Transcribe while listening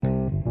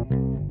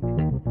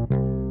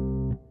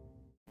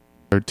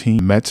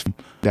13 Mets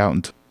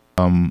out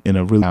in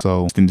a really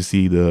so interesting to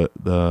see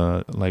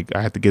the like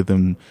I have to give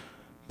them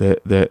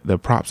the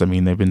props. I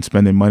mean, they've been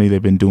spending money,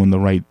 they've been doing the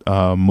right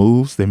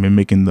moves, they've been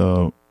making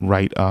the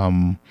right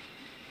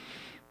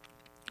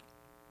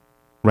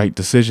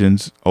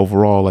decisions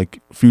overall,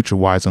 like future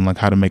wise, on like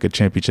how to make a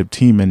championship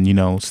team. And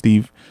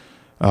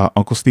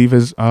Uncle Steve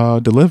has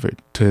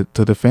delivered to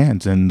the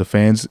fans, and the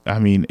fans. I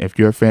mean, if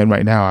you're a fan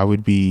right now, I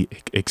would be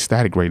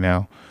ecstatic right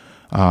now.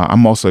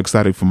 I'm also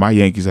excited for my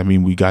Yankees. I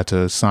mean, we got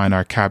to sign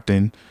our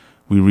captain.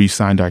 We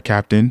re-signed our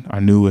captain,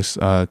 our newest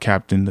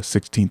captain, the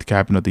 16th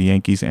captain of the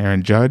Yankees,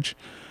 Aaron Judge.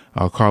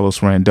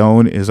 Carlos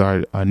Randon is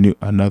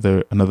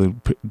another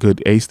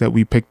good ace that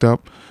we picked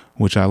up,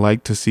 which I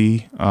like to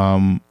see.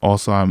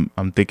 Also,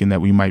 I'm thinking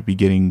that we might be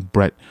getting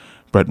Brett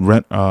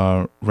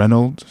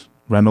Reynolds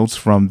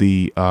from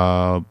the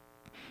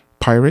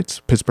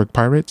Pittsburgh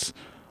Pirates.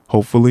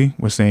 Hopefully,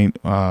 we're saying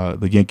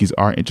the Yankees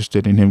are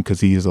interested in him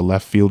because he is a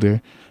left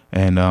fielder,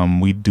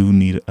 and we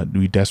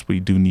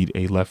desperately do need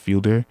a left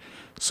fielder.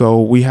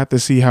 So we have to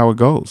see how it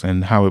goes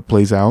and how it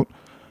plays out.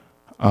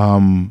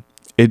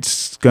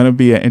 It's going to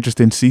be an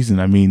interesting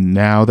season. I mean,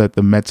 now that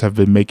the Mets have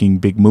been making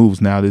big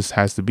moves, now this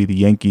has to be the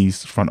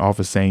Yankees front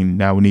office saying,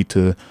 now we need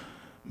to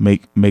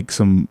make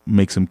some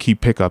key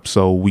pickups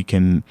so we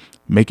can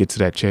make it to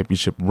that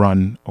championship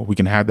run, or we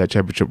can have that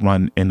championship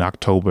run in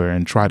October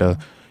and try to,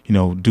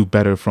 do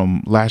better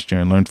from last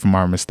year and learn from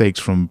our mistakes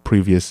from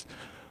previous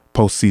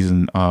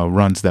postseason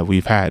runs that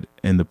we've had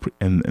in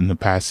the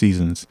past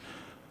seasons.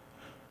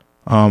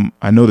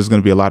 I know there's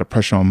going to be a lot of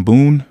pressure on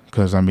Boone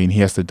because, I mean, he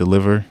has to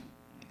deliver.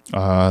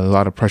 A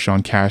lot of pressure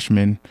on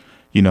Cashman,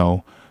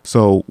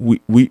 So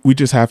we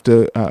just have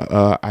to.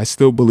 I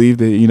still believe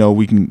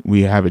that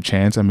we have a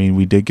chance. I mean,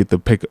 we did get the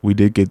pick. We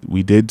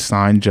did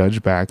sign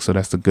Judge back, so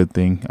that's a good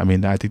thing. I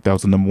mean, I think that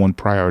was the number one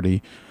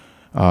priority.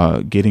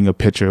 Getting a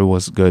pitcher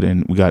was good,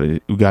 and we got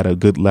a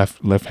good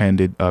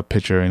left-handed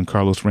pitcher in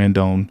Carlos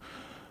Randon,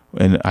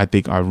 and I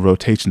think our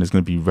rotation is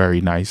going to be very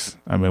nice.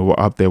 I mean, we're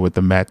up there with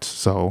the Mets,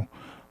 so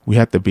we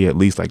have to be at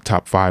least like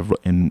top 5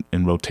 in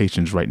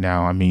rotations right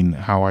now. I mean,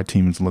 how our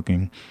team is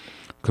looking,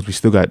 because we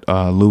still got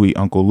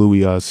Uncle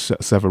Louis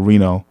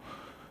Severino,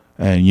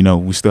 and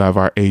we still have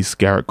our ace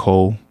Garrett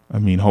Cole. I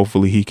mean,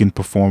 hopefully he can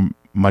perform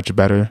much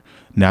better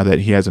now that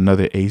he has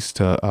another ace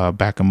to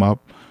back him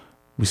up.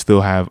 We still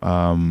have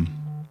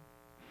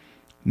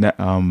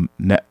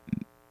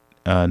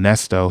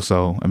Nesto.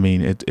 So I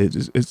mean,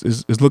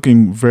 it's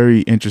looking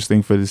very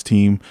interesting for this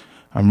team.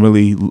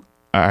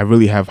 I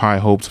really have high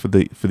hopes for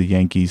the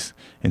Yankees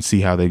and see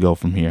how they go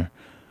from here.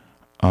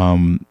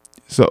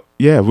 So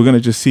yeah, we're gonna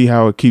just see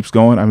how it keeps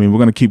going. I mean, we're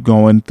gonna keep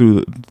going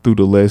through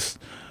the list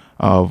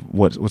of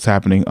what's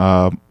happening.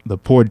 The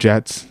poor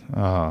Jets,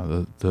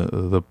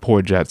 the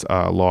poor Jets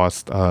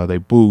lost. They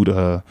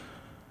booed.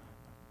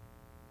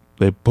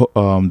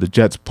 The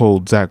Jets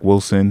pulled Zach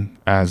Wilson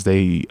as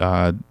they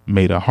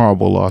made a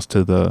horrible loss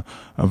to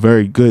a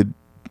very good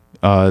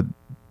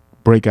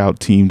breakout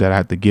team that I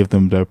had to give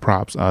them their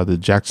props. The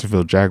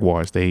Jacksonville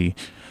Jaguars.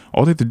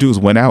 All they have to do is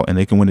win out and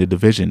they can win the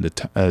division.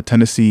 The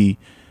Tennessee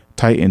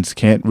Titans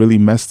can't really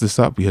mess this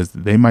up because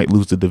they might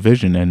lose the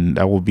division, and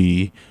that will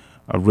be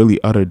a really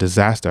utter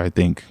disaster, I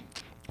think,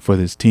 for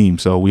this team.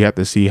 So we have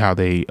to see how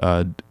they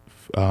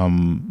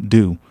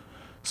do.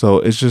 So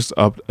it's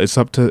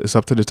up to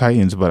the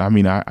Titans. But I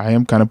mean, I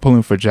am kind of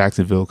pulling for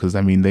Jacksonville because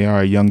I mean they are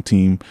a young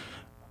team.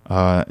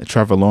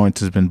 Trevor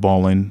Lawrence has been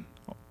balling.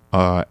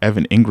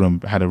 Evan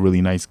Ingram had a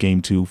really nice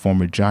game too.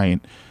 Former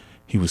Giant,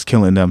 he was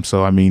killing them.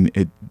 So I mean,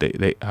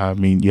 I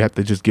mean, you have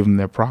to just give them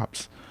their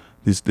props.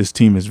 This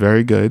team is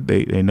very good.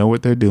 They know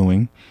what they're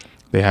doing.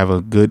 They have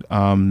a good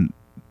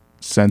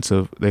sense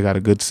of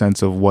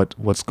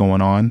what's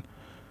going on.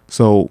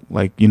 So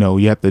like you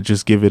have to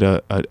just give it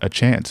a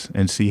chance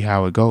and see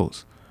how it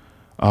goes.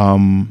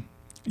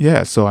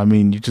 Yeah. So I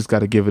mean, you just got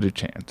to give it a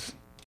chance.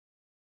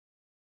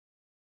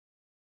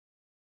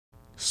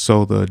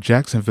 So the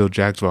Jacksonville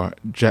Jaguars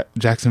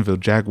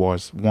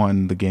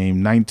won the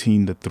game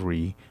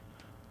 19-3.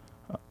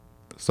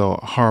 So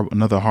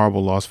another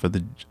horrible loss for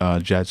the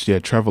Jets. Yeah,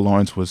 Trevor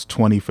Lawrence was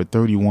 20 for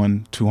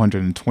 31,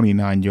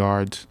 229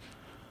 yards.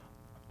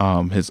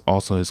 His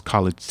college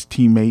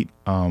teammate,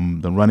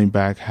 the running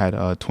back,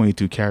 had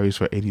 22 carries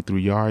for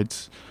 83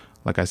 yards.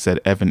 Like I said,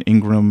 Evan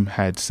Ingram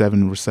had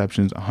 7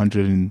 receptions,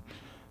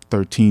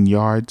 113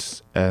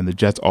 yards, and the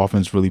Jets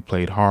offense really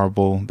played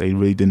horrible. They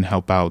really didn't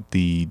help out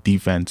the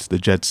defense, the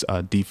Jets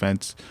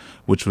defense,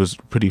 which was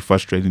pretty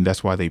frustrating.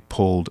 That's why they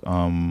pulled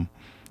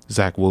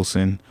Zach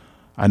Wilson.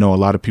 I know a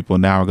lot of people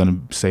now are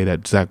going to say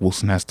that Zach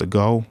Wilson has to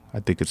go. I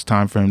think it's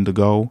time for him to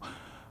go.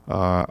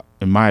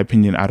 In my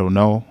opinion, I don't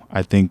know.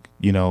 I think,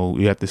 you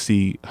have to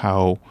see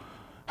how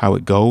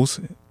it goes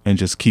and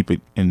just keep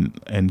it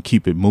and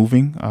keep it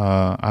moving.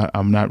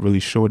 I'm not really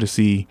sure to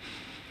see.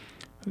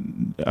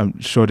 I'm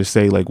sure to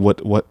say like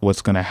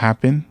what's going to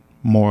happen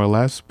more or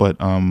less, but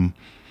they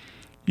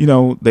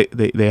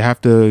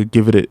have to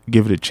give it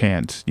a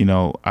chance.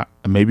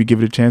 Maybe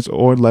give it a chance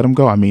or let them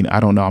go. I mean, I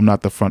don't know. I'm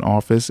not the front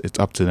office. It's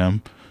up to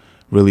them,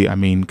 really. I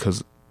mean,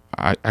 because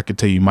I could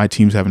tell you my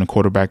team's having a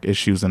quarterback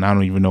issues, and I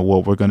don't even know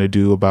what we're gonna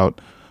do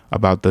about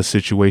the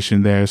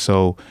situation there.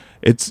 So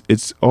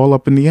it's all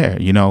up in the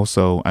air, you know.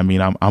 So I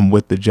mean, I'm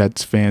with the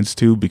Jets fans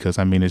too, because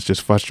I mean it's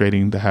just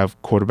frustrating to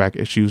have quarterback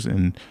issues,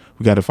 and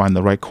we got to find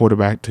the right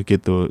quarterback to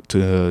get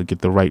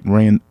the right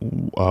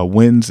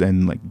wins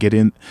and like get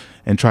in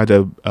and try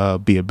to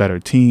be a better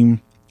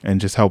team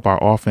and just help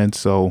our offense.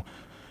 So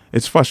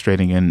it's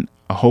frustrating, and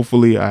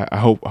hopefully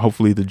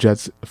hopefully the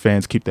Jets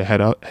fans keep their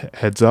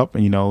heads up,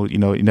 and you know you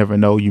never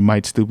know, you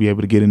might still be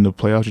able to get into the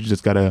playoffs. You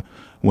just gotta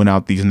win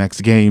out these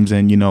next games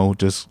and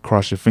just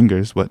cross your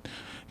fingers, but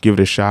give it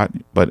a shot.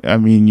 But I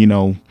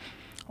mean,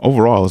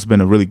 overall it's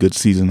been a really good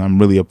season. I'm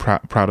really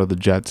proud of the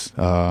Jets.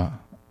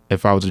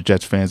 If I was a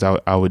Jets fan,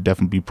 I would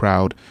definitely be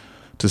proud,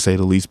 to say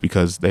the least,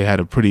 because they had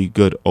a pretty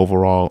good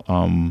overall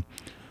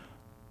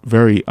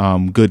very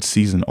good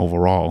season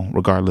overall.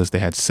 Regardless, they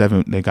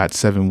got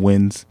 7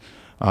 wins.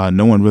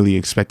 No one really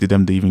expected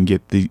them to even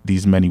get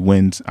these many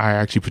wins. I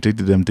actually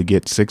predicted them to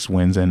get 6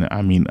 wins, and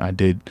I mean, I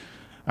did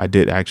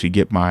actually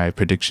get my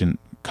prediction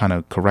kind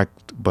of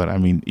correct. But I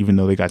mean, even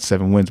though they got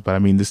 7 wins, but I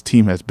mean, this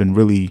team has been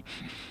really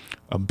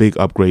a big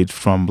upgrade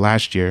from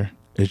last year.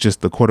 It's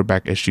just the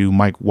quarterback issue.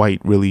 Mike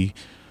White really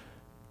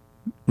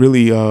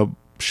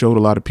showed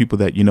a lot of people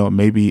that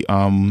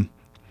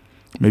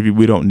maybe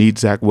we don't need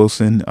Zach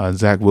Wilson.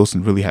 Zach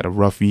Wilson really had a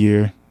rough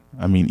year.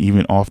 I mean,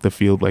 even off the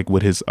field, like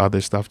with his other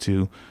stuff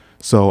too.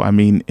 So I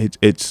mean,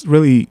 it's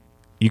really,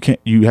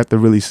 you have to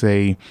really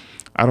say,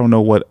 I don't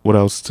know what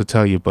else to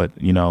tell you, but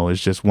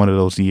it's just one of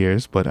those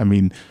years. But I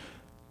mean,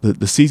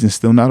 the season's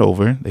still not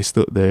over.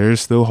 There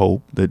is still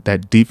hope.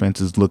 That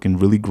defense is looking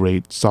really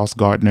great. Sauce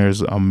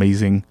Gardner's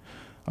amazing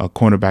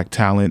cornerback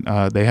talent.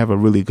 They have a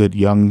really good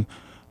young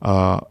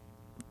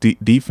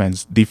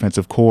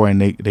defensive core,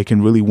 and they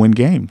can really win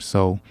games.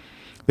 So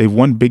they've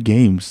won big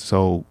games.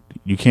 So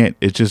you can't.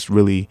 It's just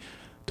really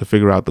to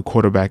figure out the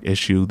quarterback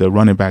issue. The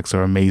running backs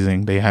are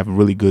amazing. They have a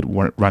really good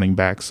running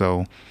back.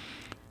 So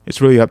it's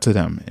really up to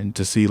them and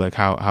to see like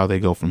how they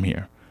go from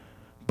here.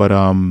 But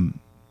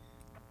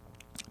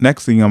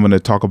next thing I'm going to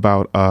talk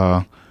about.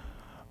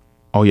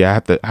 Oh yeah,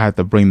 I have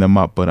to bring them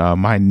up. But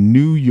my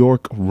New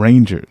York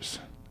Rangers.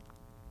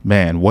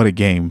 Man, what a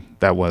game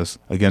that was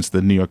against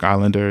the New York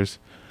Islanders.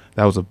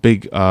 That was a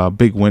big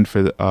win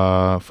for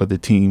the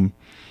team.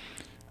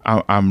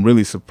 I'm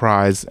really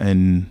surprised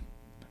and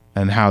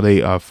how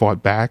they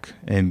fought back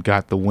and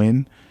got the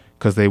win,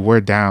 because they were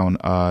down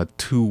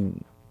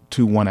 2-1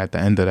 at the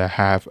end of the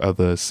half of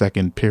the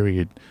second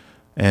period,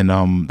 and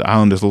the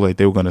Islanders looked like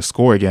they were going to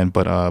score again,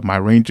 but my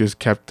Rangers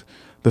kept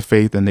the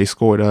faith, and they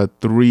scored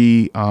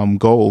 3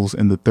 goals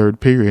in the third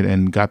period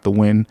and got the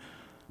win.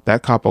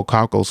 That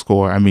Capo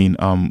score, I mean,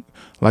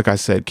 like I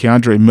said,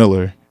 Keandre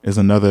Miller is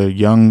another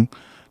young,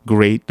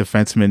 great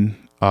defenseman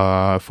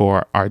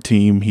for our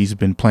team. He's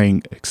been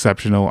playing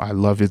exceptional. I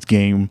love his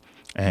game,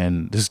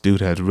 and this dude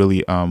has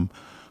really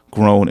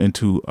grown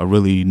into a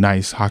really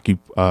nice hockey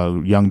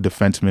young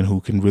defenseman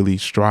who can really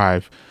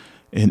strive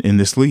in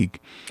this league.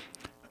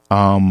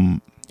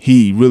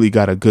 He really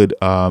got a good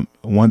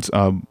once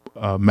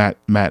Matt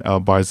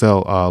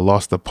Barzal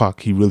lost the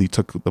puck. He really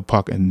took the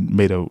puck and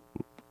made a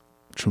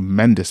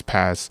tremendous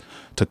pass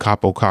to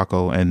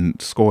Capo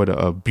and scored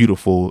a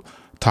beautiful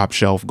top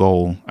shelf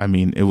goal. I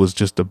mean, it was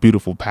just a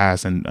beautiful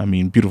pass, and I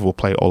mean, beautiful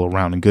play all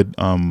around, and good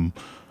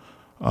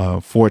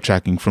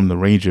forechecking from the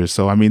Rangers.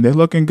 So I mean, they're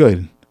looking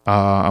good.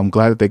 I'm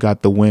glad that they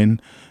got the win.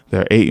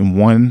 They're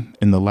 8-1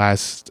 in the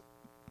last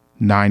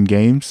 9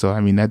 games. So I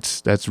mean,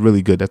 that's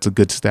really good. That's a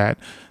good stat.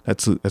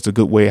 That's a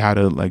good way how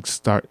to like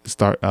start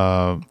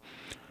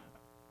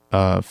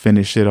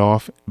finish it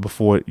off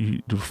before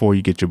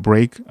you get your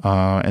break,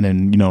 and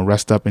then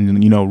rest up and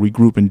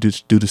regroup and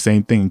just do the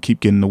same thing and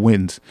keep getting the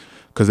wins,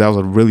 because that was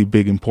a really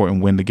big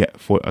important win to get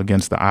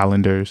against the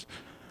Islanders.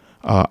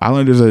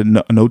 Islanders are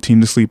no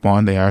team to sleep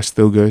on. They are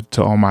still good.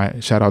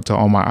 Shout out to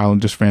all my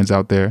Islanders fans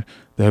out there.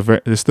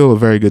 They're still a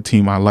very good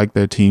team. I like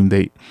their team.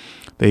 They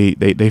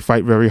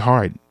fight very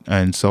hard,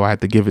 and so I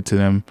had to give it to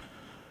them.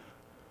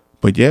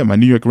 But yeah, my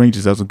New York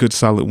Rangers, that was a good,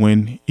 solid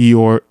win.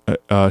 Igor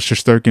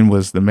Shesterkin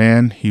was the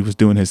man. He was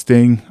doing his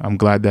thing. I'm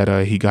glad that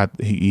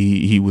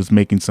he was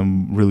making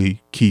some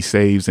really key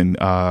saves and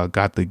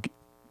got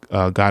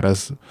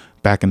us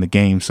back in the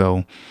game.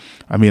 So,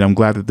 I mean, I'm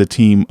glad that the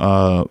team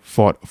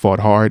fought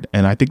hard,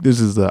 and I think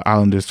this is the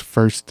Islanders'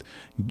 first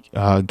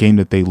game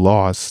that they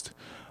lost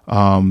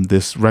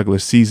this regular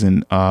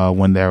season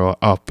when they were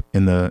up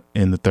in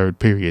the third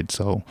period.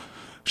 So,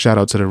 shout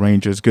out to the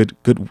Rangers.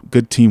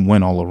 Good team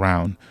win all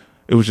around.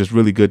 It was just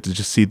really good to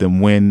just see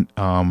them win.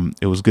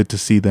 It was good to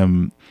see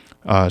them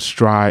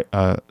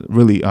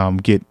really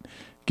get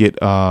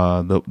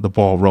the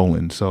ball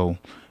rolling. So,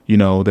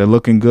 they're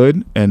looking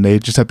good, and they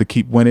just have to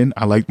keep winning.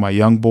 I like my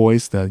young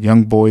boys. The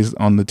young boys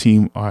on the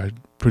team are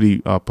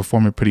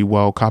performing pretty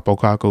well.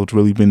 Capo's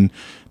really been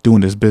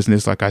doing his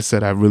business. Like I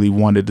said, I really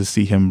wanted to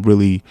see him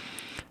really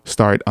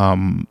start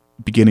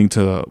beginning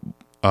to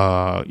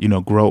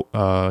grow,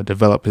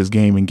 develop his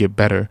game and get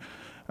better.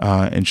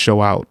 and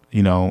show out,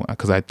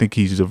 because I think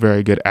he's a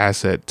very good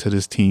asset to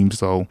this team.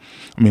 So,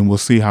 I mean, we'll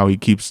see how he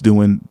keeps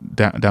doing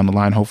down the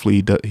line.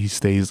 Hopefully he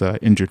stays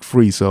injured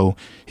free so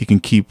he can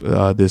keep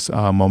this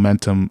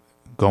momentum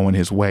going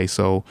his way.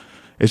 So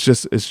it's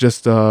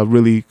just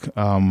really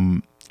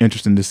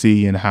interesting to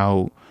see, and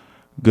how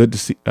good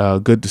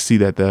to see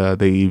that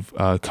they've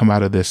come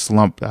out of this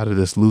slump, out of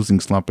this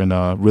losing slump, and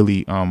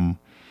really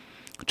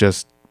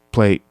just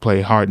play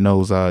hard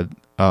nosed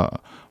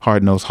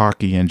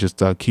hockey, and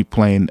just keep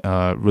playing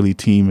really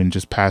team, and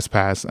just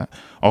pass.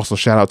 Also,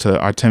 shout out to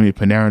Artemi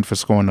Panarin for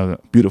scoring a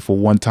beautiful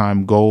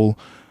one-timer goal.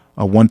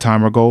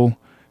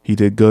 He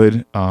did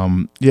good.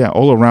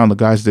 All around the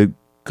guys did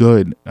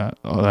good.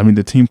 I mean,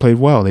 the team played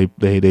well.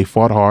 They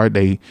fought hard.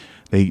 They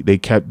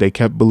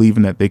kept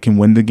believing that they can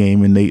win the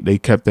game, and they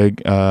kept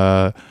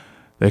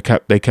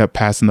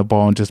passing the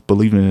ball and just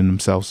believing in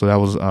themselves. So that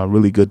was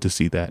really good to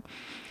see that.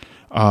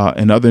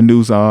 In other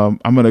news, I'm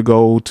going to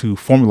go to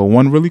Formula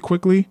One really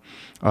quickly,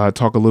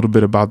 talk a little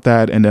bit about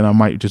that, and then I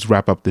might just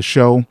wrap up the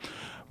show.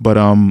 But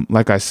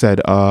like I said,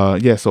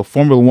 so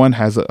Formula One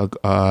has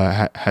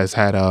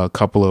had a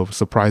couple of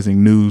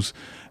surprising news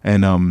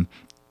and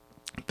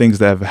things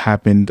that have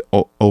happened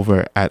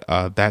over at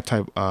that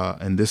type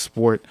in this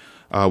sport.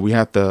 We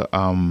have to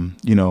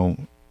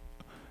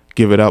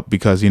give it up,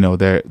 because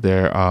their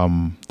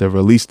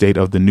release date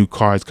of the new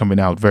car is coming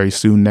out very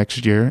soon,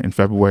 next year in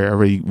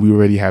February. We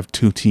already have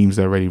 2 teams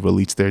that already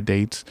released their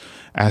dates.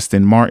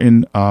 Aston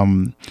Martin,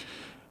 a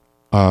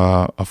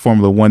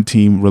Formula One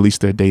team,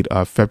 released their date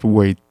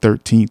February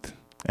 13th,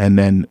 and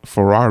then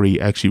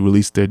Ferrari actually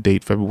released their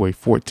date February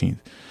 14th.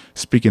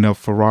 Speaking of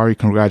Ferrari,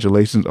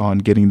 congratulations on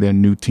getting their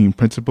new team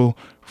principal,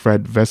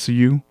 Fred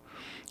Vasseur.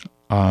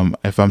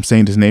 If I'm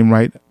saying his name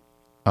right,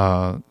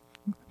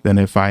 then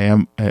if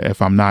I'm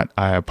not,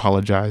 I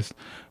apologize.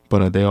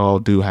 But they all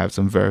do have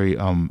some very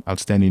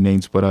outstanding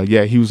names. But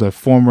he was a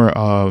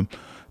former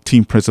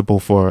team principal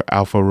for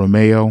Alfa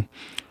Romeo,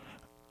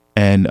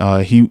 and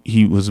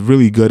he was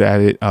really good at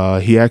it.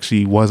 He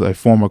actually was a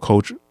former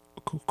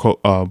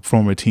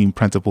former team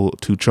principal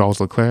to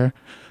Charles Leclerc,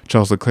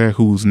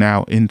 who's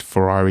now in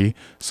Ferrari.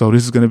 So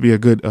this is going to be a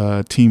good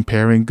team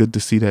pairing. Good to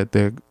see that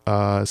they're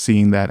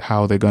seeing that,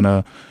 how they're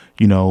gonna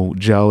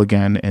gel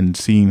again, and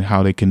seeing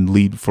how they can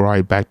lead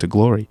Ferrari back to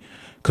glory.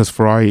 Because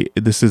Ferrari,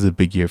 this is a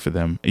big year for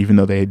them, even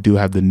though they do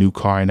have the new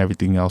car and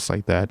everything else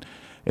like that.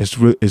 It's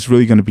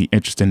really going to be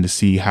interesting to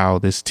see how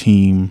this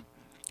team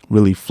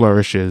really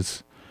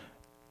flourishes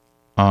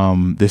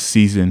this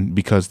season,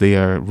 because they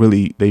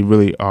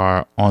really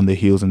are on the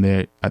heels, and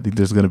I think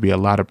there's going to be a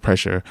lot of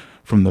pressure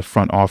from the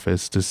front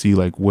office to see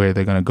like where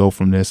they're going to go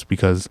from this,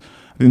 because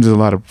I think there's a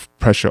lot of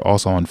pressure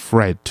also on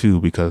Fred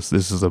too, because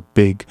this is a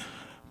big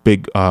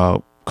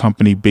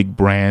company, big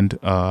brand.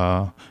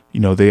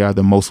 They are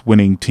the most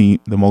winning team,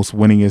 the most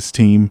winningest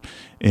team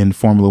in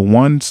Formula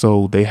One,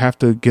 so they have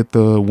to get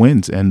the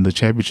wins and the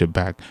championship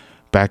back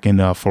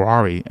in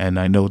Ferrari. And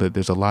I know that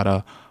there's a lot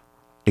of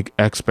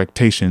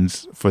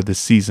expectations for this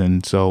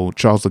season. So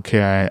Charles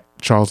Leclerc,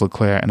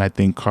 and I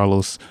think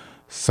Carlos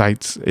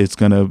Sainz, there's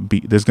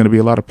gonna be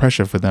a lot of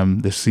pressure for them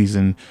this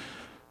season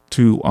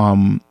to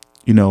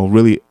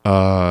really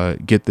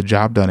get the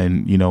job done,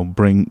 and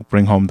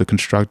bring home the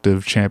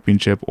constructive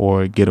championship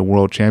or get a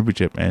world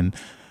championship. And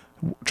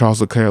Charles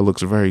Leclerc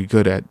looks very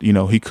good at,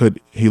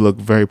 he looked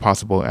very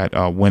possible at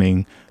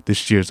winning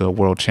this year's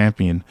world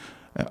champion.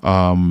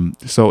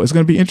 So it's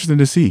going to be interesting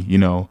to see,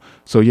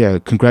 So yeah,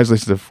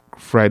 congratulations to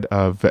Fred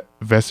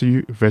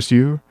Vasseur,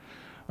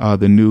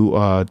 the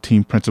new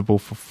team principal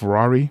for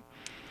Ferrari.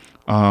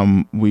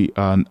 We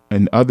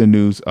in other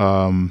news,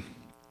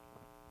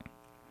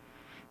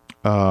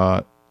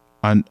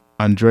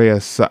 Andrea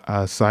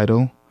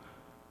Seidel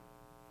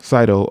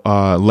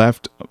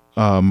left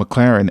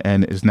McLaren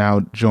and is now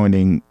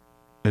going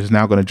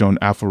to join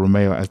Alfa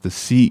Romeo as the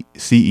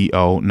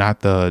CEO, not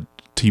the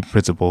team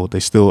principal. They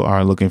still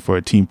are looking for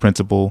a team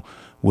principal,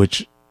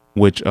 which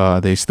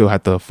they still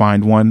have to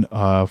find one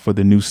for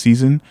the new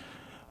season.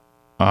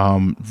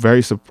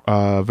 Very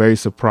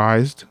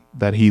surprised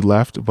that he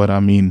left, but I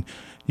mean,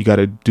 you got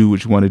to do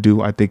what you want to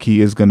do. I think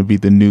he is going to be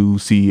the new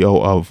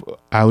CEO of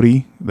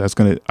Audi. I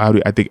think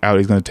Audi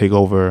is going to take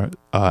over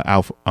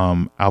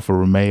Alfa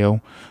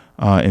Romeo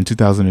in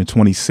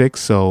 2026.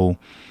 So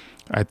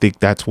I think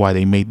that's why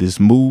they made this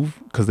move,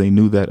 because they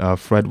knew that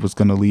Fred was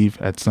going to leave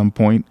at some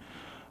point.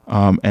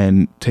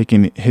 And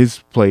taking his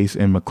place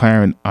in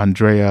McLaren,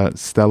 Andrea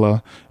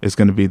Stella is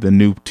going to be the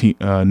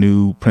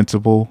new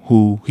principal.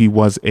 Who he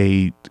was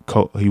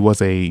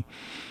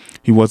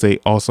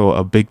also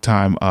a big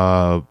time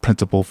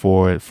principal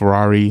for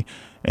Ferrari,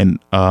 and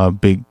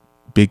big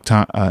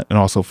time and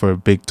also for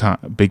big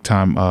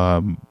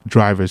time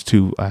drivers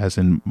too, as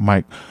in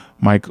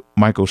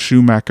Michael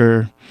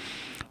Schumacher,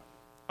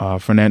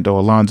 Fernando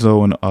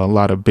Alonso, and a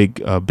lot of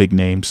big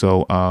names.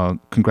 So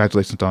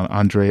congratulations on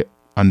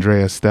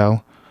Andrea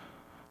Stell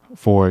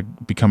for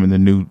becoming the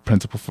new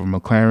principal for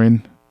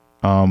McLaren.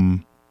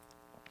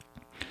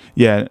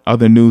 Yeah,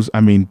 other news.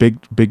 I mean, big.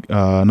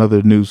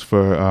 Another news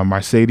for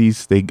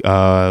Mercedes. They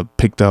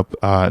picked up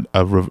a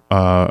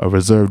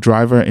reserve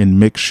driver in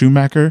Mick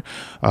Schumacher,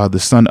 the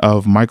son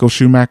of Michael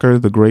Schumacher,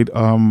 the great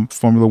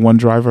Formula One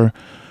driver.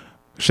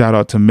 Shout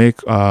out to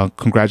Mick.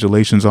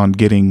 Congratulations on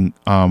getting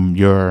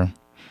your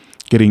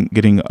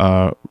getting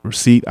a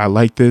seat. I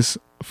like this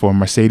for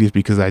Mercedes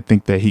because I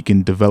think that he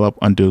can develop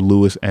under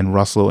Lewis and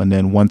Russell, and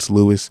then once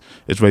Lewis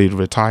is ready to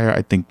retire,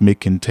 I think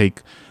Mick can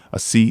take a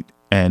seat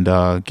and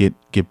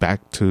get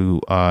back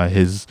to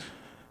his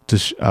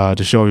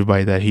to show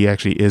everybody that he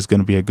actually is going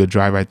to be a good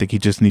driver. I think he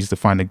just needs to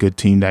find a good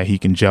team that he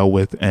can gel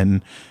with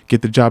and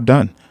get the job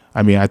done.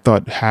 I mean, I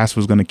thought Haas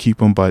was going to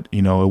keep him, but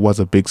it was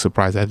a big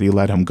surprise that they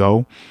let him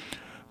go.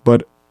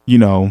 But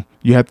you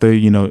have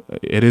to,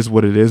 it is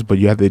what it is, but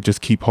you have to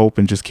just keep hope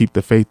and just keep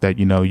the faith that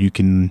you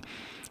can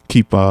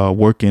keep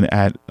working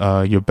at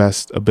your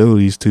best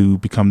abilities to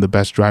become the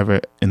best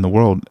driver in the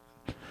world.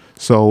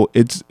 So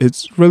it's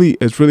really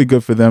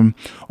good for them.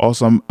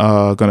 Also, I'm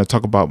going to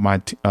talk about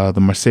the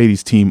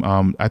Mercedes team.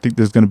 I think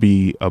there's going to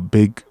be a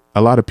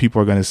lot of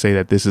people are going to say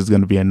that this is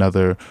going to be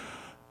another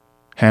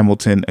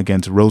Hamilton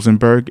against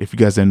Rosenberg. If you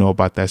guys didn't know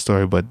about that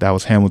story, but that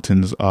was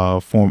Hamilton's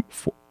old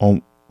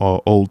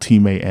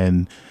teammate,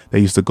 and they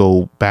used to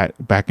go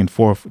back and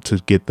forth to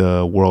get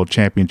the world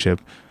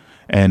championship.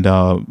 And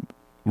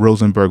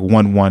Rosenberg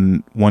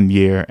won one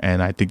year,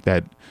 and I think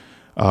that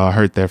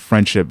hurt their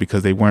friendship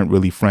because they weren't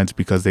really friends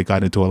because they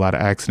got into a lot of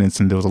accidents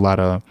and there was a lot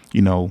of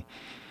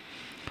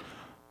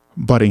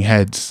butting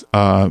heads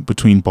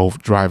between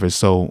both drivers.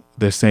 So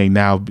they're saying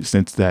now,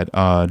 since that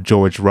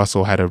George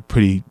Russell had a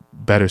pretty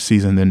better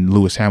season than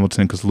Lewis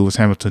Hamilton, because Lewis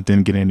Hamilton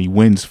didn't get any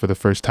wins for the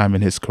first time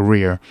in his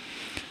career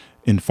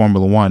in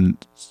Formula One.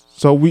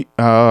 So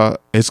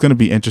it's going to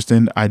be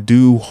interesting. I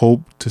do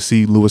hope to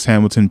see Lewis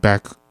Hamilton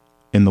back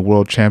in the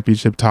world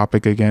championship talk,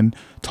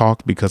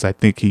 because I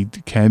think he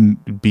can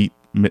beat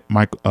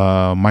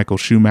Michael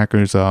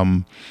Schumacher's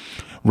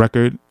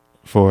record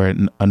for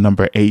a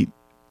number 8,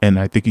 and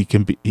I think he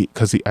can be,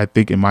 because I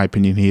think, in my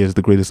opinion, he is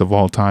the greatest of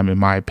all time. In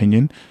my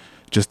opinion,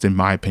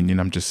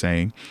 I'm just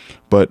saying.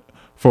 But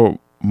for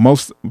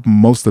most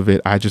of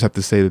it, I just have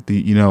to say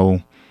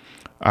that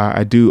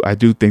I do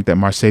think that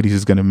Mercedes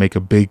is going to make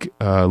a big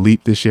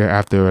leap this year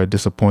after a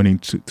disappointing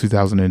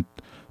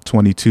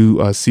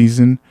 2022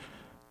 season.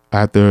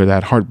 After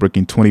that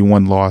heartbreaking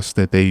 21 loss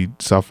that they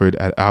suffered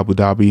at Abu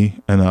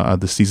Dhabi in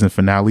the season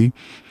finale,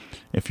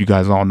 if you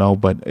guys all know.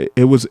 But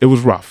it was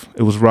rough.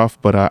 It was rough.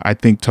 But I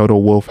think Toto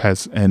Wolff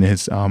and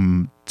his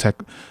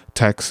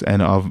techs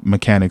and of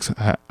mechanics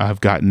have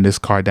gotten this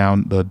car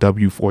down, the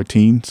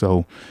W14.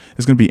 So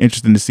it's going to be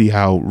interesting to see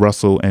how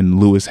Russell and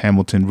Lewis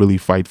Hamilton really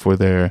fight for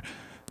their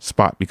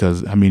spot,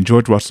 because I mean,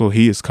 George Russell,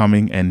 he is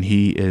coming and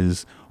he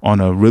is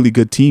on a really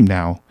good team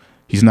now.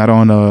 He's not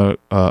on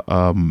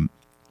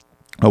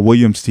a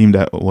Williams team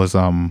that was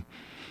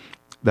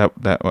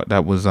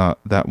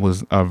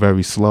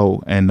very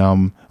slow. And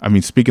I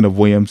mean, speaking of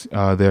Williams,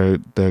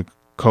 their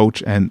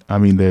coach and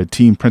their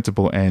team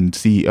principal and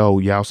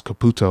CEO Jost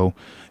Caputo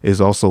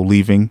is also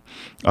leaving.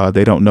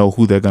 They don't know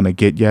who they're gonna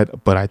get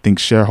yet, but I think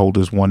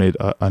shareholders wanted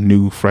a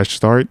new fresh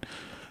start.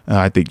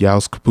 I think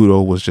Jost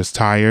Caputo was just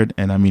tired,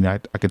 and I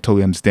could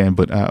totally understand.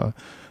 But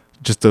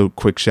just a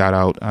quick shout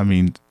out.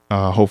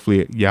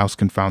 Hopefully Jost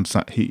can find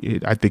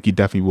I think he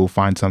definitely will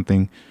find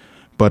something.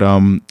 But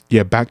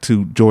back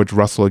to George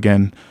Russell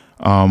again.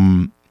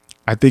 I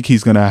think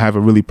he's gonna have a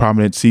really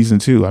prominent season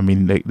too. I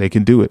mean, they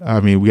can do it. I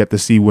mean, we have to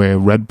see where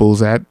Red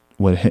Bull's at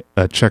with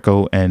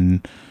Checo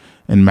and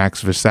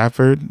Max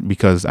Verstappen,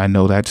 because I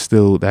know that's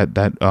still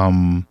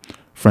that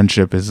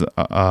friendship is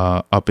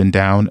up and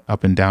down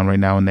right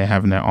now, and they're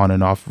having their on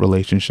and off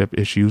relationship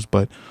issues.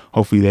 But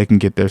hopefully they can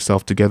get their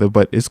self together.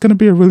 But it's gonna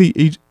be a really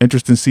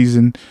interesting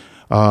season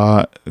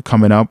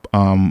coming up.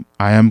 I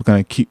am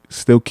gonna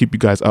still keep you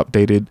guys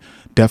updated.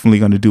 Definitely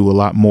going to do a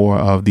lot more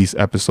of these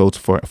episodes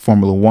for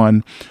Formula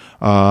One.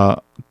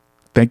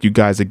 Thank you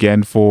guys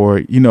again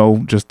for,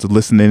 just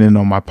listening in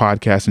on my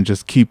podcast, and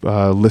just keep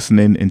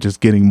listening and just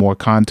getting more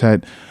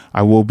content.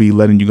 I will be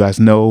letting you guys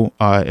know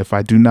if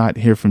I do not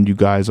hear from you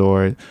guys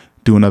or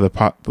do another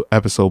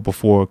episode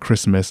before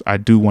Christmas. I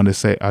do want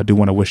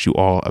to wish you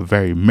all a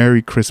very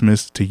Merry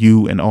Christmas to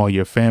you and all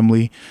your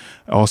family.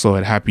 Also,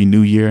 a Happy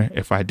New Year.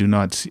 If I do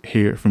not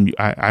hear from you,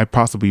 I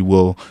possibly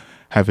will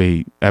have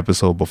a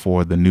episode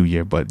before the new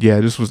year. But yeah,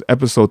 this was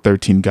episode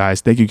 13,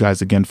 guys. Thank you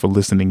guys again for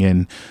listening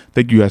in.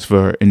 Thank you guys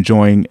for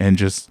enjoying and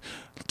just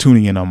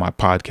tuning in on my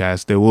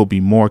podcast. There will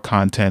be more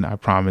content, I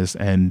promise.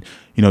 And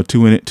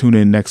tune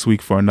in next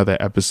week for another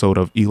episode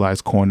of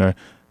Eli's Corner.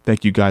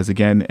 Thank you guys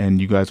again, and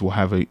you guys will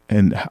have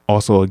and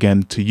also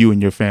again to you and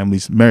your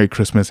families, Merry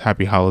Christmas,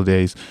 Happy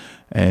Holidays,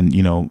 and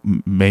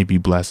may be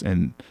blessed.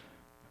 And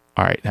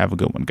all right, have a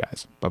good one,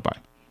 guys. Bye-bye.